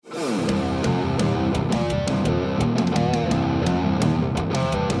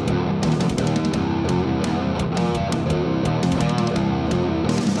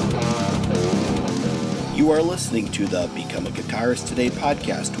listening to the Become a Guitarist Today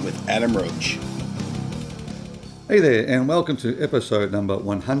podcast with Adam Roach. Hey there, and welcome to episode number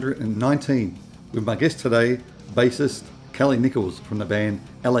 119 with my guest today, bassist Kelly Nichols from the band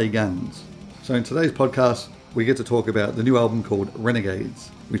LA Guns. So in today's podcast, we get to talk about the new album called Renegades,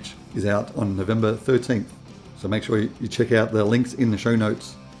 which is out on November 13th. So make sure you check out the links in the show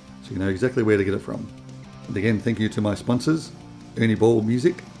notes so you know exactly where to get it from. And again, thank you to my sponsors, Ernie Ball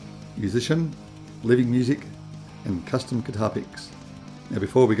Music, Musician, Living Music, and Custom Guitar Picks. Now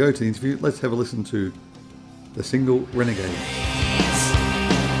before we go to the interview, let's have a listen to the single Renegade.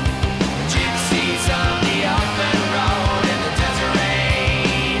 Gypsies on the open road in the desert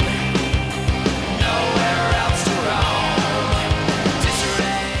rain. Nowhere else to roam.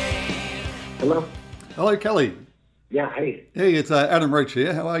 Disarray. Hello? Hello, Kelly. Yeah, hey. Hey, it's Adam Roach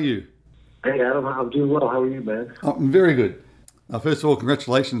here. How are you? Hey, Adam, I'm doing well. How are you, man? I'm very good. First of all,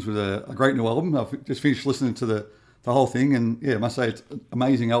 congratulations with a great new album. I've just finished listening to the whole thing, and yeah, I must say it's an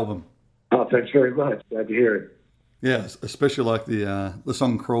amazing album. Oh, thanks very much. Glad to hear it. Yeah, especially like the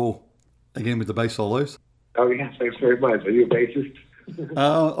song Crawl, again with the bass solos. Oh, yeah, thanks very much. Are you a bassist?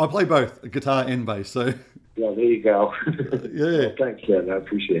 I play both, guitar and bass, so... Yeah, there you go. Yeah. Well, thanks, man. I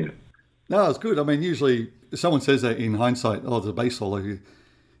appreciate it. No, it's good. I mean, usually if someone says that in hindsight, oh, there's a bass solo, you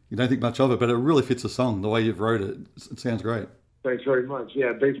don't think much of it, but it really fits the song, the way you've wrote it. It sounds great. Thanks very much.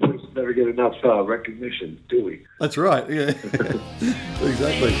 Yeah, bass players never get enough recognition, do we? That's right, yeah.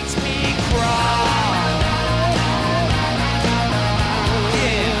 Exactly. Makes me crawl.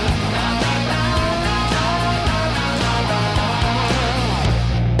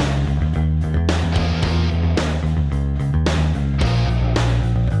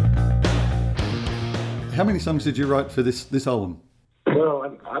 How many songs did you write for this album?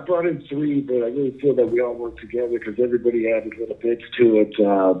 Well, I brought in three, but I really feel that we all worked together because everybody added little bits to it.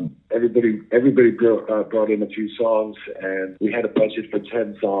 Everybody brought in a few songs, and we had a budget for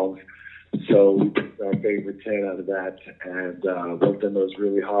 10 songs. So we picked our favorite 10 out of that and worked on those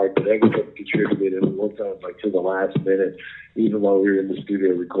really hard. But everybody contributed, and we worked on it like to the last minute, even while we were in the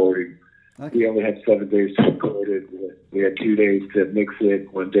studio recording. Okay. We only had 7 days to record it. We had 2 days to mix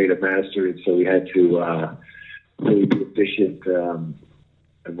it, 1 day to master it. So we had to really be efficient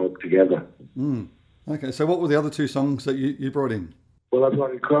and work together. Okay, so what were the other two songs that you brought in? Well, I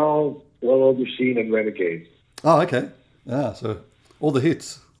brought in Crawl, Well Old Machine, and Renegade. Oh, okay. So all the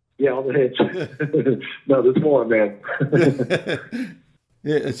hits. Yeah, all the hits. No, there's more, man.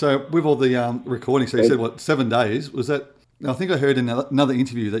 Yeah, so with all the recording, so you said, 7 days? Was that... I think I heard in another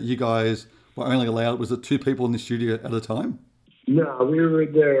interview that you guys were only allowed, was it 2 people in the studio at a time? No, we were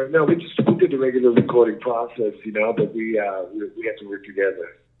in there. No, we did the regular recording process, but we had to work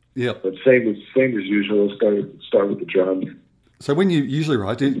together. Yeah. But same as usual. Start with the drums. So when you usually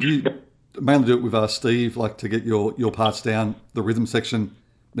write, do you mainly do it with Steve, like to get your parts down, the rhythm section,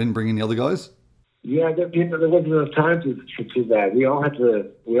 then bring in the other guys? Yeah, there wasn't enough time to that. We all had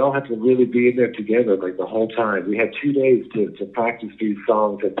to really be in there together like the whole time. We had 2 days to practice these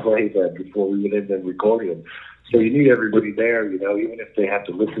songs and play them before we went in and recorded them. So you need everybody there, even if they have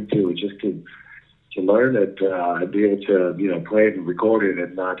to listen to it, just to learn it and be able to, play it and record it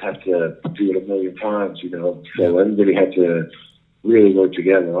and not have to do it a million times, So everybody had to really work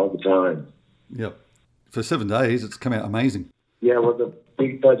together all the time. Yep. For 7 days, it's come out amazing. Yeah, well, the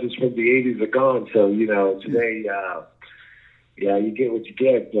big budgets from the 80s are gone, so, today, you get what you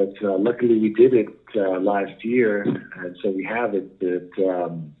get, but luckily we did it last year, and so we have it.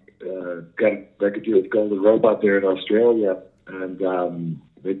 Got a record deal with Golden Robot there in Australia, and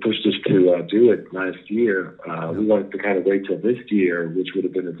they pushed us to do it last year. We wanted to kind of wait till this year, which would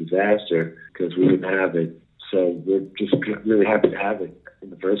have been a disaster because we didn't have it. So we're just really happy to have it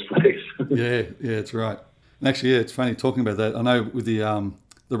in the first place. Yeah, that's right. And actually, it's funny talking about that. I know with the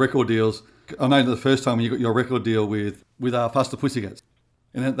record deals, I know the first time you got your record deal with Faster Pussycats,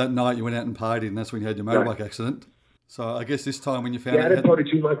 and that night you went out and partied, and that's when you had your motorbike accident. So I guess this time when you found out... I didn't party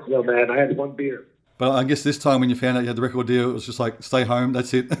too much though, man. I had 1 beer. But I guess this time when you found out you had the record deal, it was just like, stay home,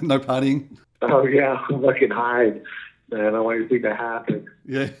 that's it, no partying. Oh, yeah, fucking hide. Man, I don't want anything to happen.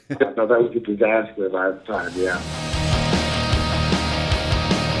 Yeah. No, that was a disaster last time, yeah.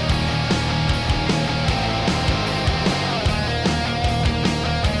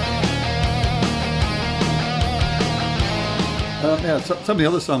 Now, some of the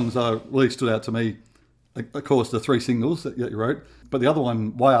other songs really stood out to me. Of course, the 3 singles that you wrote, but the other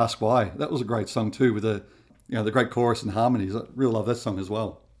one, Why Ask Why, that was a great song too, with the great chorus and harmonies. I really love that song as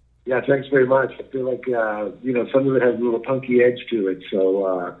well. Yeah, thanks very much. I feel like some of it has a little punky edge to it,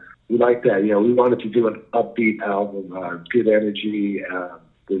 so we like that. We wanted to do an upbeat album, good energy,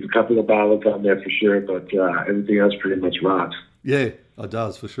 There's a couple of ballads on there for sure, but everything else pretty much rocks. Yeah, it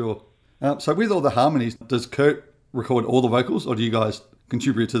does for sure. So with all the harmonies, does Kurt record all the vocals, or do you guys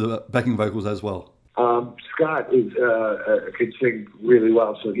contribute to the backing vocals as well? Scott is could sing really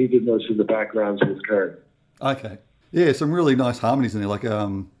well, so he did most of the backgrounds with Kurt. Okay. Yeah, some really nice harmonies in there. Like,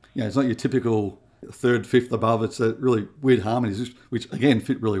 it's not your typical third, fifth above. It's really weird harmonies, which again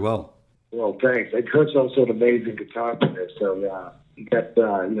fit really well. Well, thanks. And Kurt's also an amazing guitar player, so he got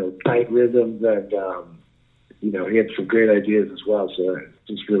tight rhythms, and he had some great ideas as well. So it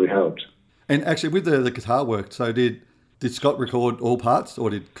just really helped. And actually, with the guitar work, so did Scott record all parts, or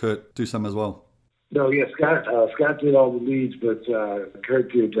did Kurt do some as well? No, yeah, Scott did all the leads, but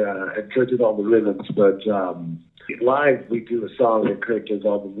Kurt did all the rhythms. But live, we do a song and Kurt does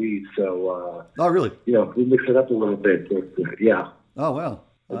all the leads. So oh, really? We mix it up a little bit. But, yeah. Oh, wow.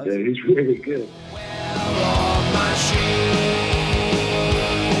 But, he's really good.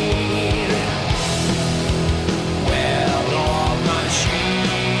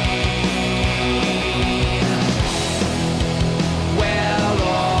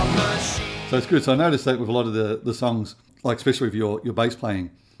 So it's good. So I noticed that with a lot of the songs, like especially with your bass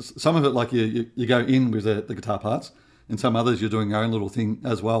playing, some of it like you go in with the guitar parts, and some others you're doing your own little thing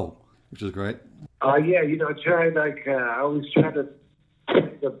as well, which is great. Yeah, I always try to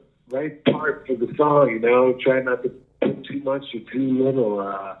pick the right part for the song. Try not to put too much or too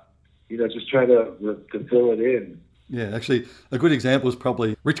little. Just try to fill it in. Yeah, actually, a good example is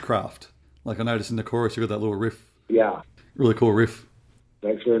probably Richcraft. Like I noticed in the chorus, you got that little riff. Yeah. Really cool riff.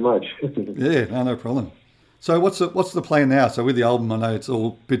 Thanks very much. Yeah, no problem. So what's the plan now? So with the album, I know it's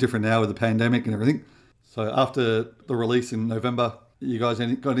all a bit different now with the pandemic and everything. So after the release in November, you guys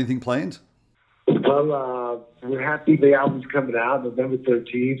got anything planned? Well, we're happy the album's coming out November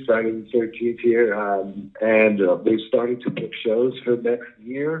 13th, Friday the 13th here. And we're starting to book shows for next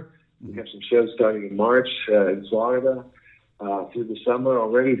year. We have some shows starting in March in Florida through the summer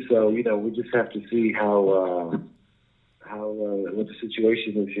already. So, we just have to see what the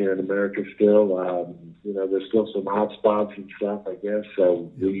situation is here in America still. There's still some hot spots and stuff, I guess.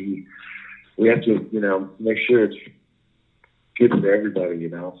 So we have to, make sure it's good for everybody,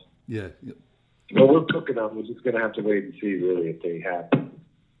 Yeah. But we're cooking on. We're just going to have to wait and see, really, if they happen.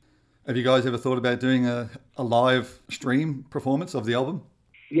 Have you guys ever thought about doing a live stream performance of the album?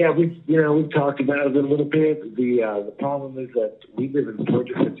 Yeah, we've talked about it a little bit. The problem is that we live in 4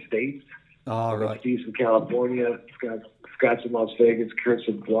 different states. Oh, right. Steve's in California, Scott's in Las Vegas, Kurt's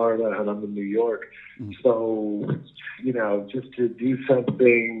in Florida, and I'm in New York. So, just to do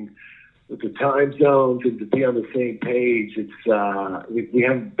something with the time zones and to be on the same page, it's we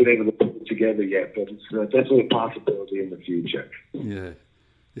haven't been able to put it together yet, but it's definitely a possibility in the future. Yeah,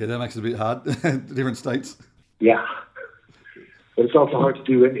 that makes it a bit hard. Different states. Yeah. But it's also hard to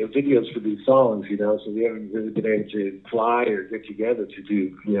do any videos for these songs, so we haven't really been able to fly or get together to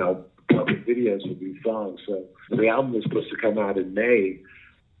do, public videos with these songs. So the album was supposed to come out in May.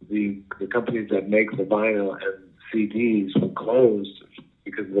 The companies that make the vinyl and CDs were closed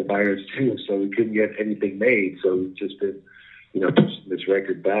because of the virus too, so we couldn't get anything made. So we've just been, pushing this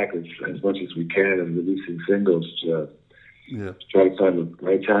record back as much as we can and releasing singles to try to find the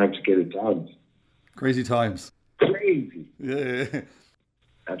right time to get it done. Crazy times. Crazy. Yeah.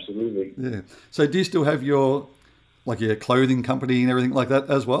 Absolutely. Yeah. So do you still have your clothing company and everything like that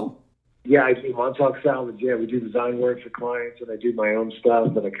as well? Yeah, I do Montauk Salvage. Yeah, we do design work for clients, and I do my own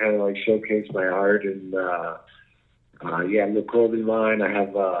stuff, and I kind of showcase my art. And the clothing line. I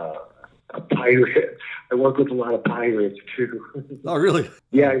have a pirate. I work with a lot of pirates too. Oh, really?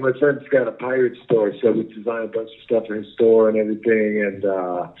 Yeah, my friend's got a pirate store, so we design a bunch of stuff for his store and everything.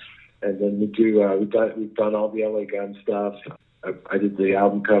 And then we do. We've done all the LA Gun stuff. I did the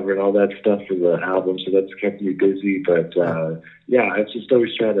album cover and all that stuff for the album, so that's kept me busy. But I just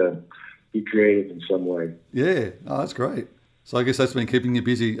always try to be creative in some way. Yeah, that's great. So I guess that's been keeping you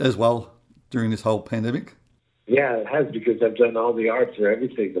busy as well during this whole pandemic. Yeah, it has, because I've done all the art for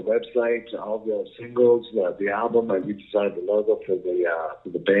everything, the website, all the singles, the album. I redesigned the logo for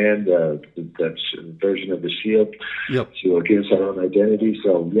the band, that version of the Shield. Yep. To give us our own identity.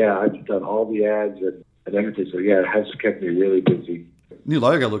 So yeah, I've done all the ads and everything. So yeah, it has kept me really busy. New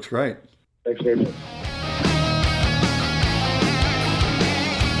logo looks great. Thanks very much.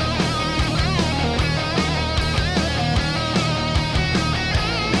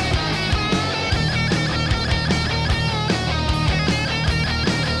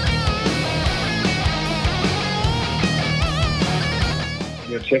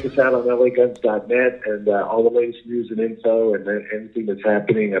 Check us out on laguns.net, and all the latest news and info and anything that's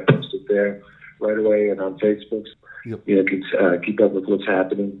happening, I post it there right away and on Facebook. Yep. keep up with what's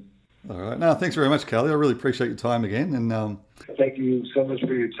happening. All right. No, thanks very much, Callie. I really appreciate your time again. And Thank you so much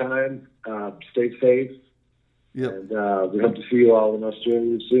for your time. Stay safe. Yep. And we hope to see you all in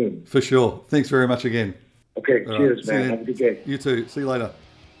Australia soon. For sure. Thanks very much again. Okay, All cheers, right. man. Have a good day. You too. See you later.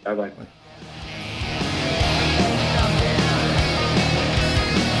 Bye-bye. Bye.